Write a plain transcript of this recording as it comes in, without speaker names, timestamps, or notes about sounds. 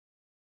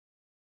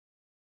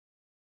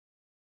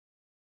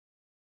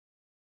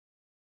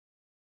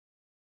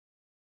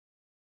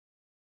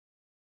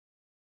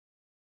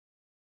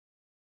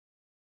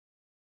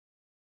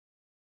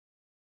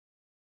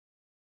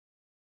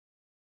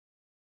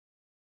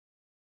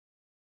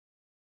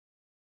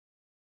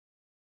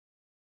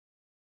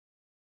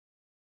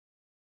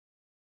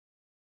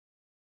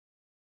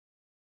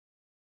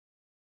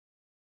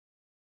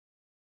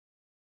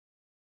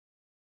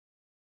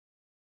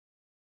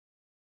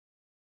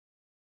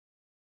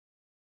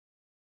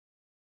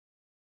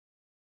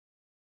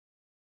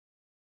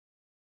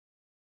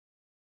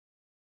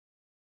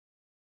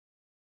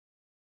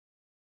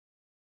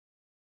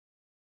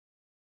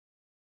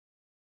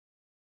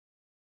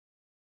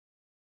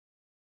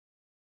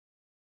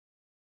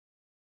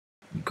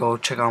Go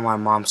check out my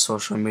mom's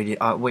social media.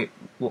 Wait,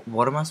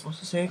 what am I supposed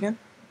to say again?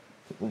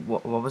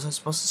 What was I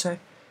supposed to say?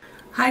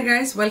 Hi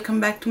guys, welcome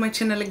back to my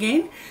channel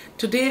again.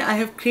 Today I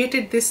have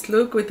created this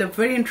look with a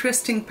very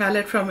interesting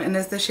palette from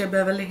Anastasia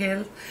Beverly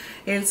Hills.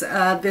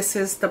 This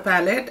is the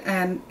palette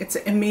and it's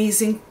an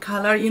amazing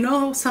color. You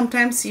know,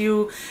 sometimes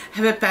you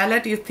have a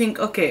palette, you think,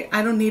 okay,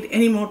 I don't need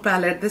any more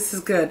palette. This is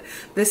good.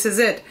 This is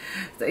it.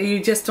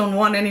 You just don't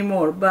want any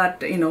more.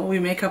 But, you know, we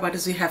makeup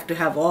artists, we have to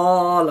have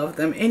all of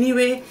them.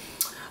 Anyway,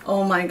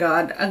 oh my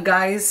God,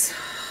 guys,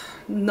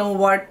 no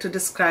word to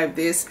describe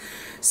this.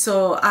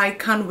 So I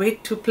can't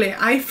wait to play.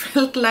 I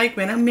felt like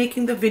when I'm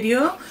making the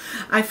video,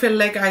 I feel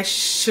like I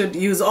should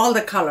use all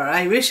the color.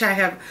 I wish I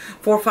have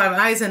 4 or 5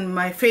 eyes in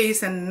my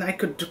face and I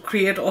could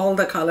create all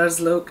the colors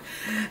look.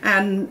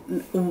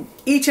 And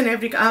each and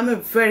every, I'm a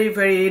very,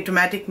 very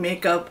dramatic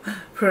makeup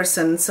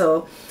person.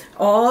 So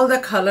all the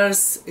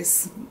colors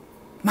is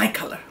my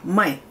color,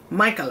 my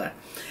color.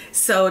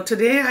 So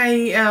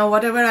today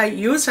whatever I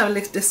used, I will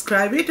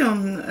describe it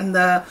in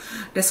the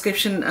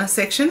description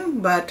section,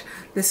 but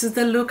this is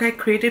the look I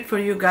created for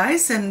you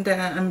guys, and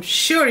I'm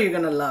sure you're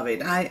gonna love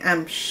it. I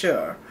am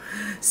sure.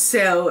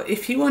 So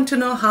if you want to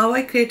know how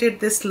I created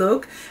this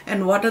look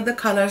and what are the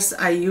colors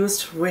I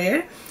used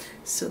where,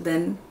 so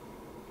then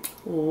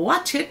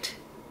watch it.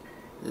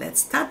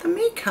 Let's start the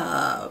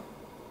makeup.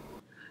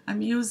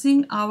 I'm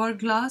using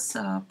Hourglass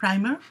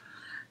primer.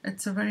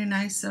 It's a very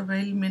nice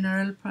Veil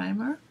Mineral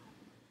primer.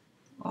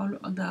 All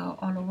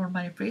over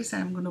my face.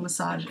 I'm going to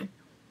massage it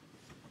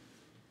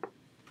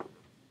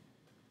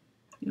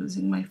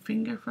using my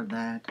finger for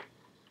that.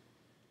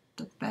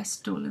 The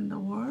best tool in the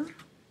world.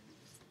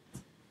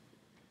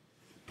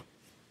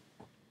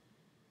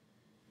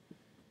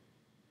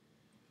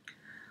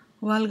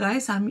 Well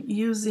guys, I'm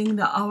using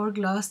the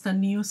Hourglass, the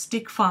new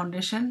stick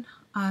foundation.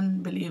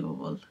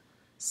 Unbelievable,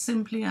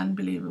 simply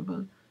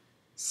unbelievable.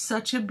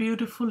 Such a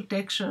beautiful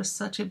texture,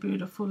 such a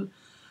beautiful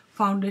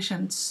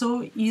foundation,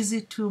 so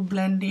easy to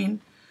blend in,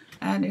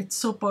 and it's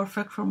so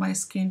perfect for my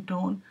skin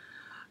tone.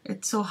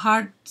 It's so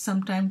hard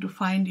sometimes to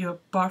find your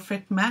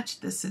perfect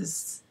match. This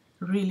is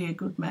really a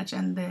good match,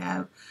 and they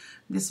have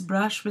this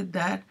brush with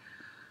that.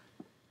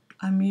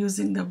 I'm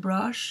using the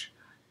brush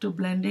to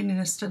blend in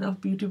instead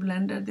of beauty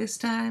blender this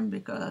time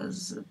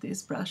because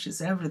this brush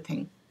is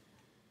everything.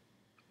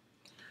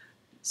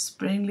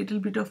 Spraying little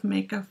bit of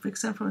makeup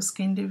fixer from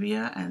Skin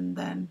Divya and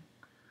then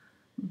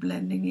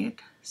blending it.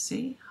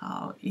 See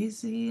how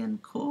easy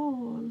and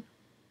cool.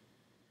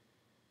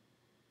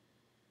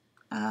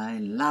 I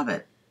love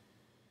it.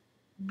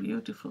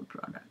 Beautiful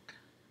product.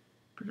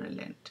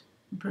 Brilliant,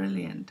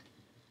 brilliant.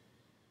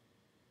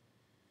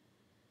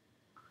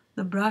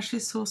 The brush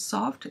is so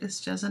soft,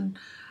 it doesn't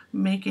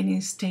make any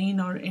stain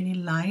or any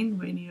line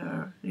when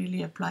you're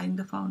really applying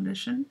the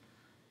foundation.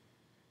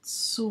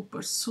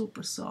 Super,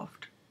 super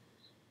soft.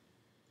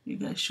 You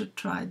guys should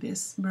try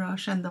this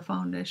brush and the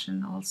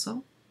foundation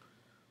also.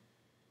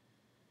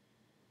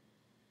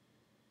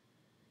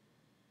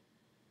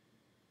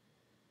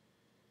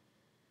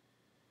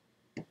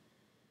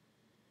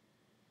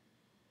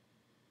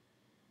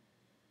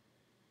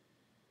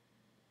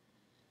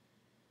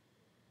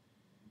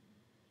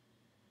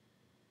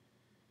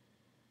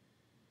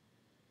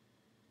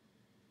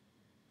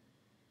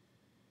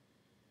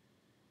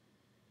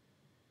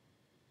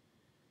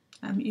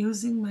 I'm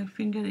using my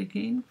finger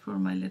again for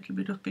my little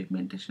bit of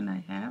pigmentation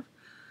I have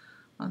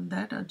on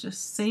that, or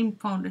just same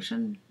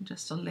foundation,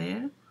 just a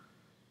layer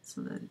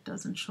so that it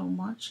doesn't show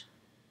much.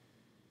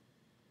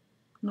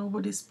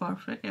 Nobody's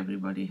perfect,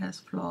 everybody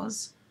has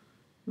flaws.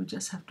 We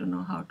just have to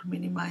know how to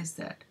minimize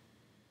that.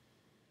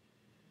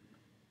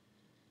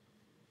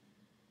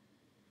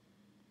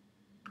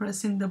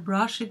 Pressing the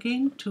brush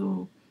again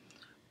to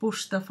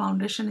push the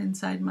foundation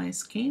inside my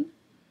skin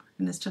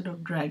instead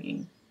of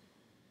dragging.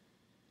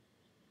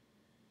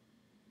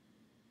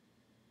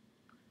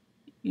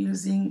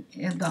 Using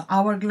the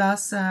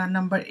Hourglass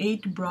number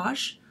 8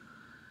 brush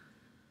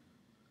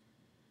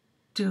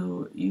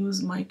to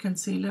use my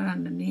concealer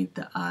underneath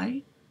the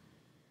eye.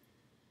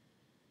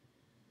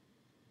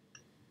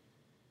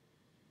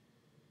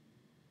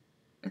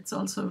 It's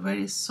also a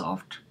very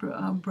soft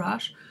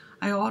brush.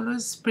 I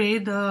always spray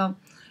the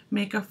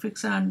makeup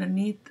fixer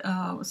underneath,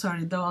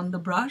 on the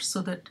brush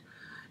so that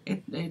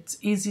it's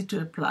easy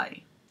to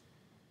apply.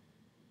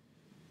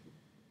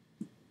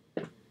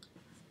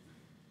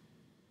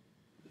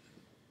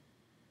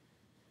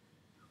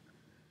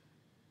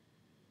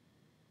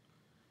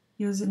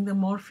 Using the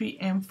Morphe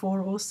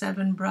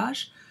M407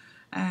 brush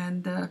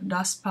and the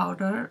dust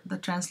powder, the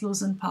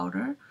translucent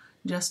powder,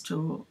 just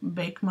to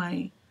bake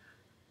my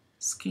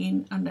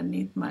skin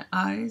underneath my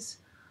eyes.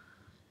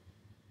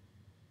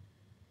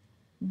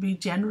 Be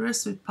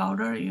generous with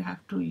powder. You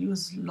have to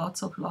use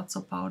lots of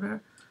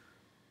powder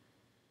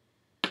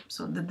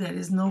so that there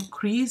is no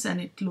crease and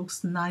it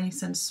looks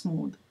nice and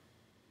smooth.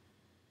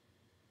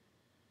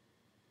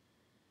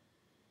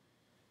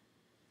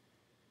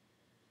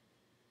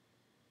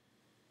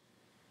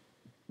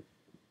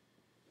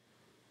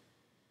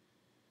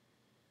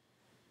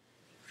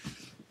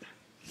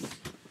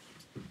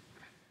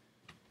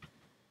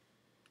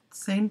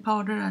 same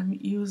powder I'm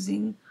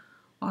using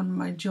on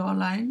my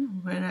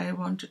jawline where I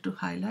wanted to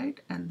highlight,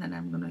 and then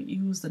I'm going to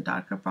use the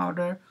darker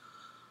powder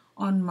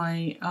on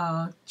my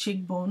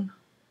cheekbone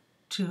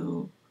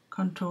to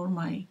contour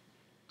my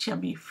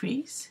chubby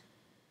face.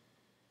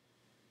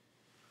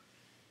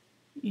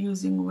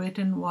 Using Wet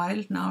n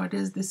Wild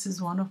nowadays, this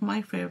is one of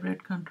my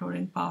favorite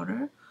contouring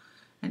powder,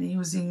 and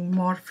using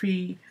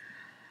Morphe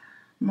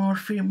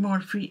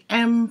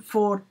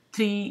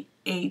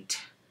M438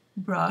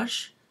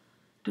 brush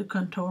to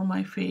contour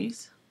my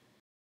face.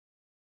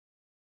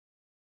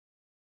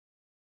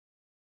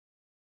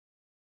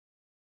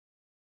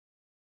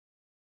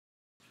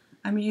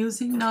 I'm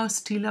using now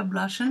Stila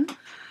blusher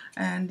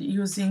and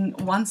using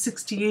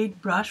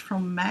 168 brush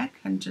from MAC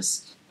and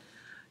just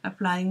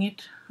applying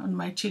it on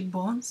my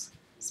cheekbones,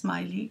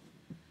 smiley.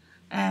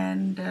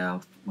 And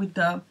with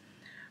the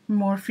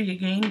Morphe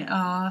again,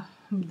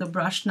 the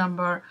brush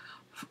number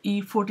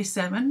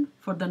E47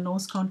 for the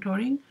nose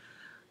contouring.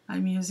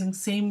 I'm using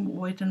same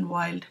Wet n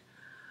Wild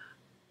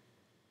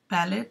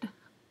palette,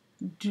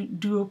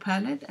 duo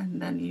palette,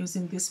 and then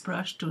using this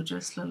brush to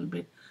just a little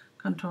bit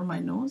contour my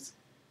nose.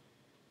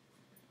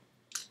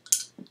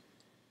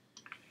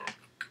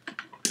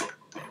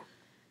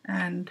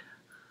 And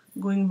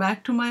going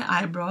back to my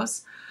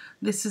eyebrows,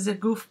 this is a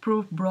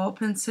goof-proof brow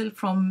pencil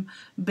from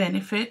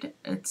Benefit.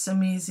 It's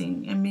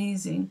amazing,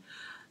 amazing.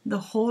 The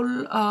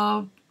whole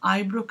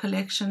eyebrow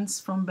collections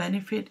from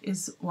Benefit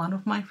is one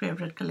of my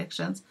favorite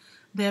collections.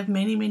 They have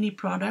many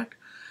products,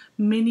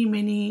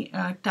 many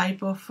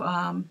type of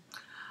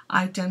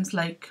items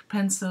like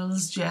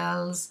pencils,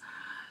 gels,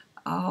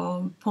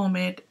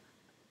 pomade.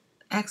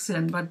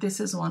 Excellent, but this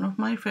is one of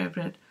my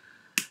favorite.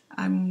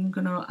 I'm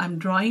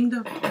drawing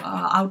the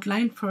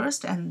outline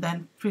first and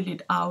then fill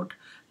it out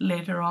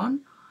later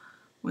on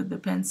with the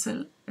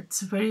pencil.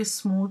 It's very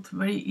smooth,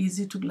 very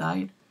easy to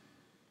glide.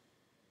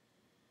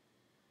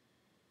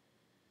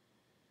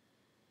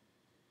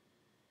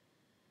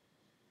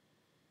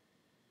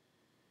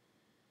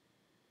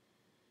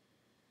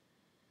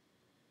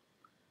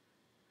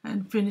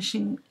 And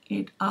finishing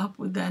it up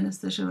with the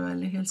Anastasia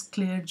Beverly Hills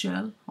clear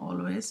gel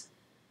always.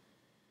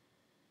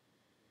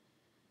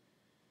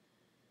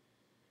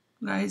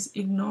 Guys,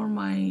 ignore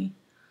my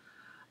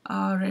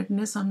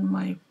redness on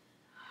my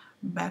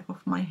back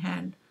of my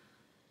hand.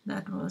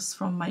 That was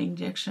from my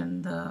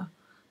injection.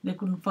 They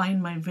couldn't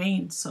find my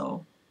vein,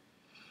 so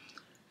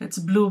it's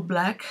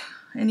blue-black.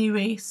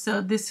 Anyway,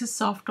 so this is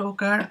soft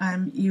ochre.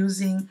 I'm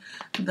using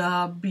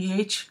the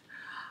BH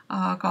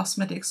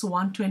Cosmetics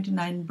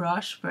 129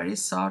 brush, very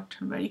soft,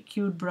 very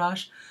cute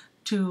brush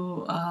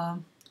to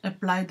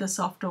apply the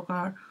soft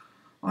ochre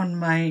on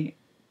my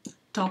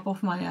top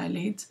of my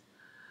eyelids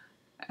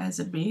as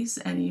a base,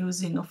 and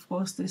using of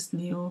course this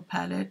new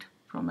palette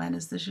from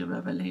Anastasia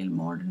Beverly Hills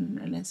Modern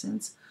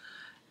Renaissance.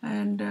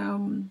 And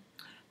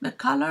the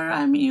color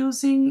I'm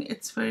using,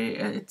 it's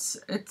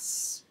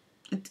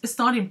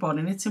not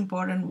important. It's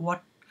important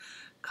what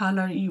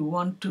color you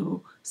want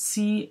to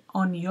see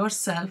on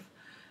yourself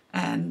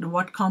and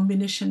what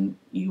combination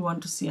you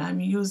want to see. I'm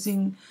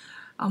using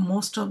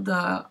most of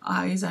the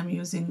eyes, I'm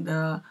using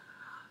the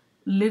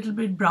little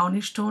bit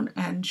brownish tone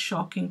and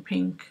shocking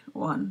pink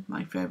one,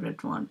 my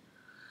favorite one.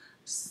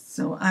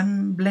 So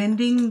I'm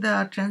blending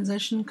the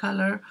transition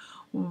color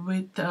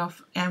with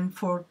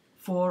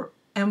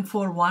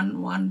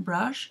M411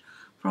 brush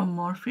from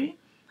Morphe,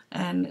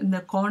 and in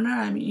the corner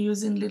I'm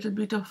using a little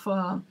bit of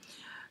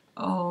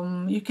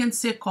you can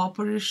say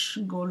copperish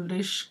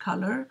goldish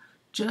color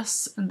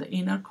just in the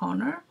inner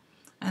corner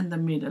and the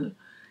middle.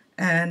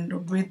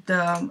 And with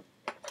the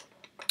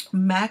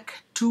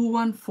MAC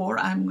 214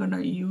 I'm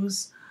gonna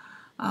use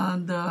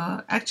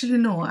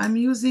I'm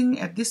using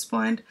at this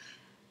point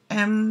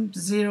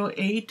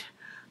M08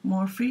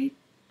 Morphe,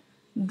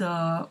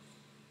 the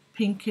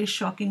pinkish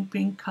shocking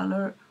pink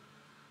color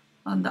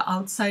on the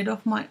outside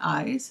of my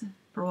eyes.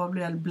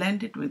 Probably I'll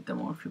blend it with the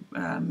Morphe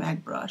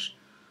MAC brush.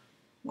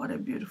 What a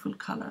beautiful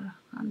color,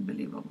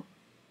 unbelievable.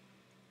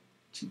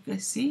 You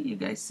guys see? You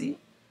guys see?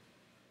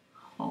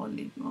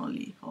 Holy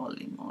moly,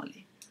 holy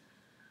moly.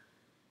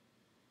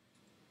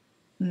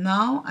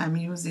 Now I'm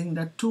using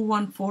the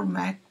 214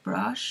 MAC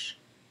brush.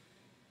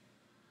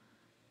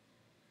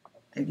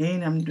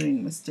 Again, I'm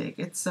doing mistake.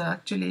 It's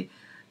actually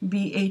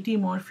B80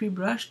 Morphe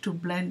brush to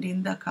blend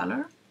in the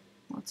color.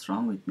 What's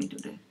wrong with me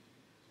today?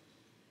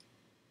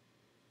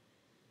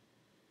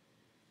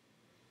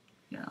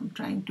 Yeah, I'm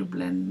trying to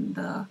blend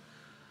the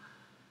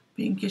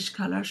pinkish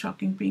color,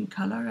 shocking pink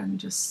color, and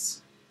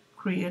just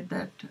create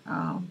that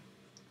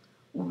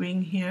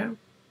wing here.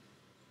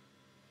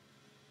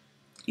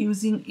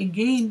 Using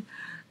again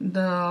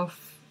the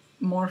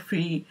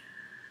Morphe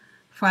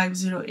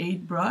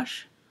 508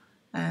 brush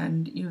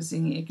and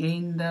using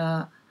again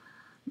the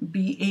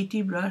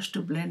B80 brush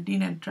to blend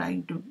in and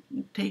trying to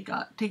take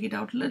it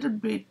out a little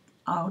bit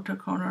outer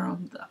corner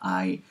of the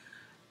eye,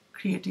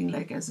 creating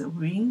like as a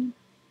wing,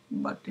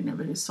 but in a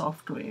very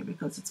soft way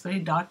because it's very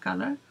dark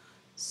color,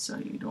 so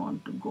you don't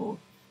want to go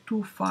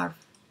too far.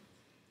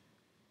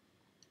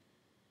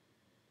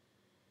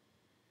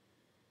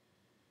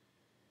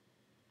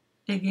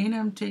 Again,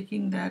 I'm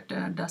taking that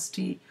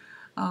dusty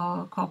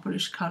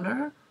copperish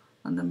color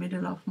on the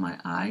middle of my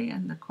eye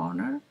and the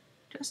corner,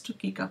 just to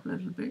kick up a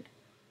little bit.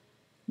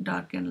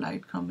 Dark and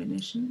light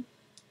combination.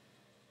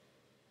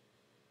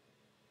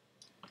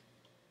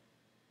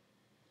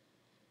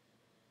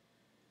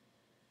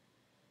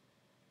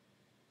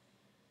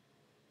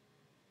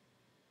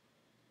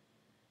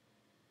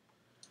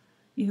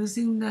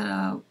 Using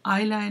the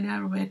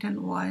eyeliner Wet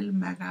n Wild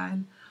Mag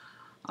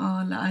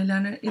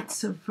eyeliner,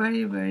 it's a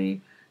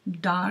very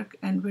dark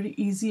and very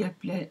easy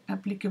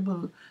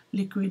applicable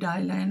liquid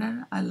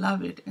eyeliner. I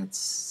love it.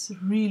 It's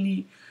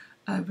really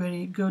a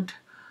very good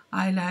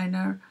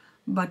eyeliner,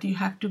 but you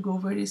have to go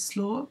very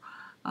slow.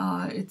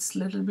 It's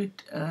little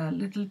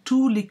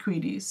too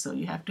liquidy, so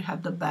you have to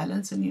have the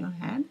balance in your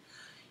hand.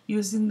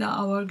 Using the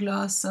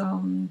Hourglass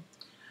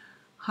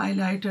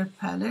highlighter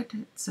palette,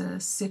 it's a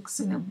 6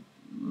 in a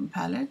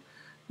palette,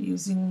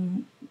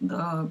 using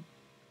the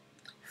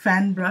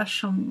fan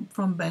brush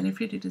from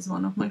Benefit. It is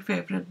one of my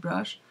favorite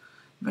brush.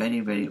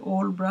 Very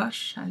old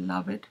brush. I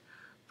love it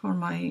for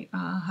my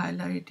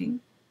highlighting.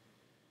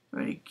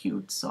 Very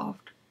cute,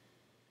 soft.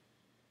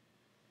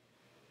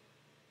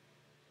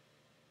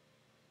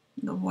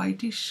 The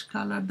whitish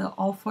color, the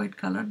off-white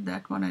color,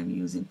 that one I'm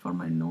using for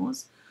my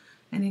nose.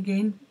 And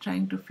again,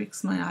 trying to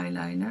fix my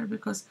eyeliner,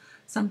 because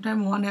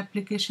sometimes one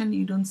application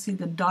you don't see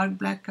the dark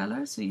black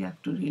color, so you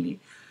have to really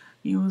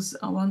use,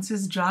 once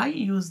it's dry,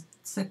 use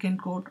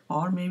second coat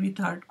or maybe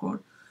third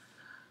coat.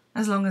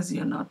 As long as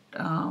you're not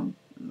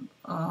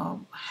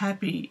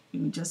happy,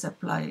 you just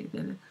apply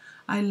it.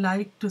 I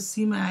like to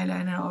see my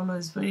eyeliner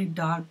always very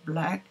dark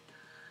black,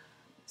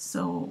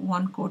 so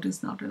one coat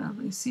is not enough.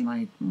 You see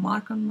my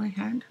mark on my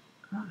hand?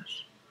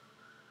 Gosh,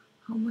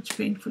 how much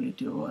painful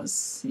it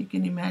was. You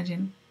can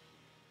imagine.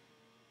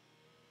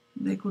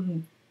 They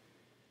couldn't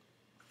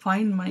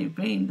find my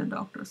vein, the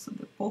doctor, so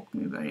they poked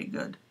me very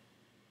good.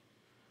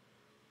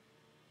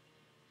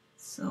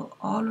 So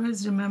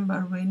always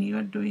remember, when you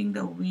are doing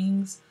the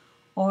wings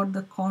or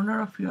the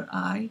corner of your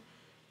eye,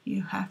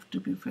 you have to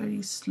be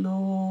very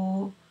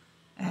slow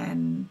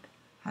and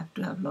have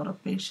to have a lot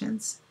of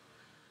patience,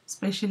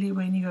 especially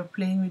when you are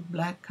playing with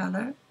black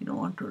color. You don't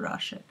want to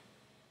rush it.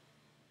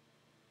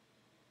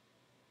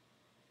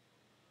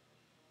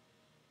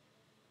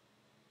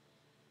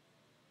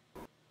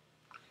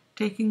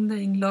 Taking the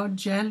Inglot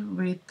gel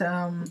with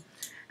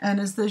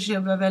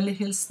Anastasia Beverly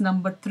Hills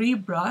number 3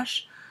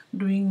 brush,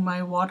 doing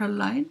my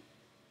waterline.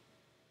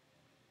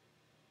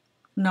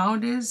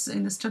 Nowadays,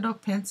 instead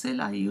of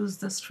pencil, I use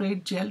the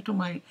straight gel to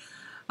my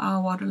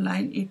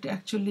waterline. It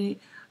actually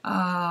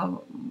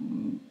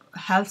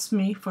helps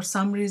me. For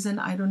some reason,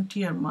 I don't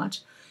tear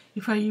much.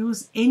 If I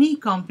use any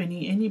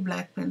company, any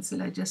black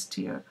pencil, I just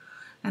tear.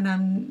 And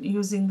I'm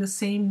using the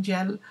same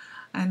gel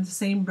and the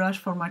same brush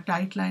for my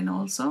tight line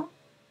also.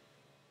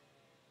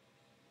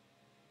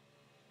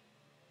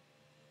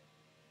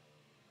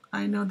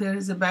 I know there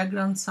is a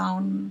background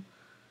sound,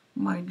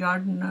 my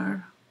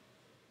gardener,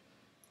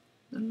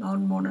 the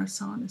lawnmower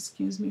sound.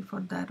 Excuse me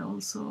for that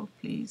also,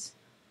 please.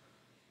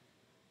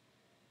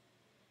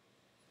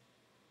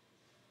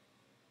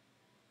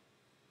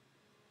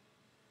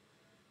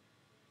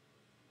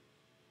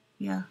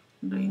 Yeah,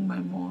 doing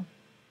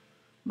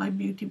my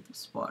beauty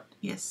spot,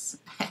 yes.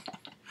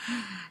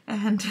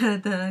 And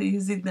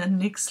using the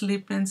NYX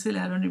lip pencil,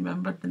 I don't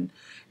remember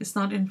it's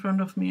not in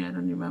front of me, I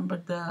don't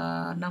remember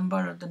the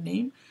number or the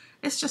name.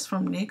 It's just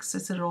from NYX.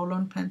 It's a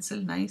roll-on pencil,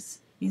 nice,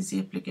 easy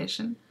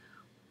application.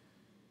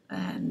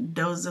 And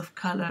Dose of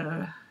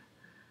Color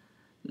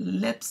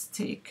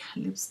lipstick,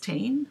 Lip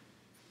Stain,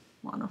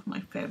 one of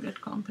my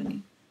favorite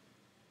company.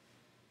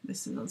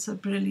 This is also a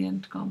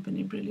brilliant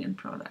company, brilliant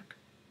product.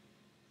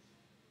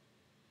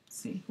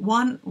 See,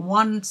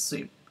 one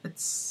sweep.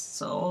 It's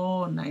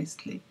so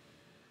nicely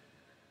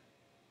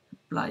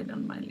applied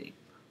on my lip.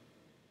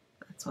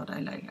 That's what I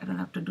like. I don't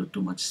have to do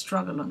too much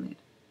struggle on it.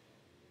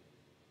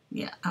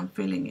 Yeah, I'm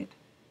feeling it.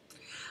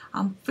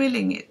 I'm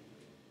feeling it.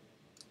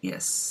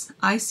 Yes,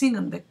 icing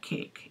on the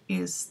cake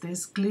is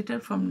this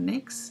glitter from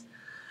NYX.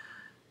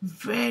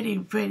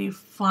 Very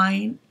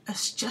fine.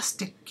 It's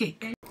just a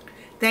cake.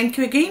 Thank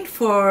you again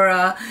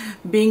for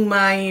being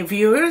my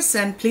viewers,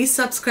 and please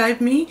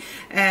subscribe me,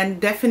 and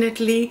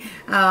definitely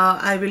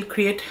I will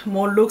create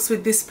more looks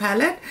with this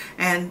palette.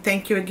 And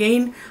thank you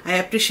again. I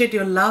appreciate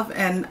your love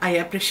and I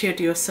appreciate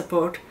your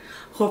support.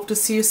 Hope to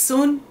see you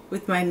soon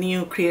with my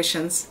new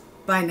creations.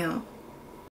 Bye now.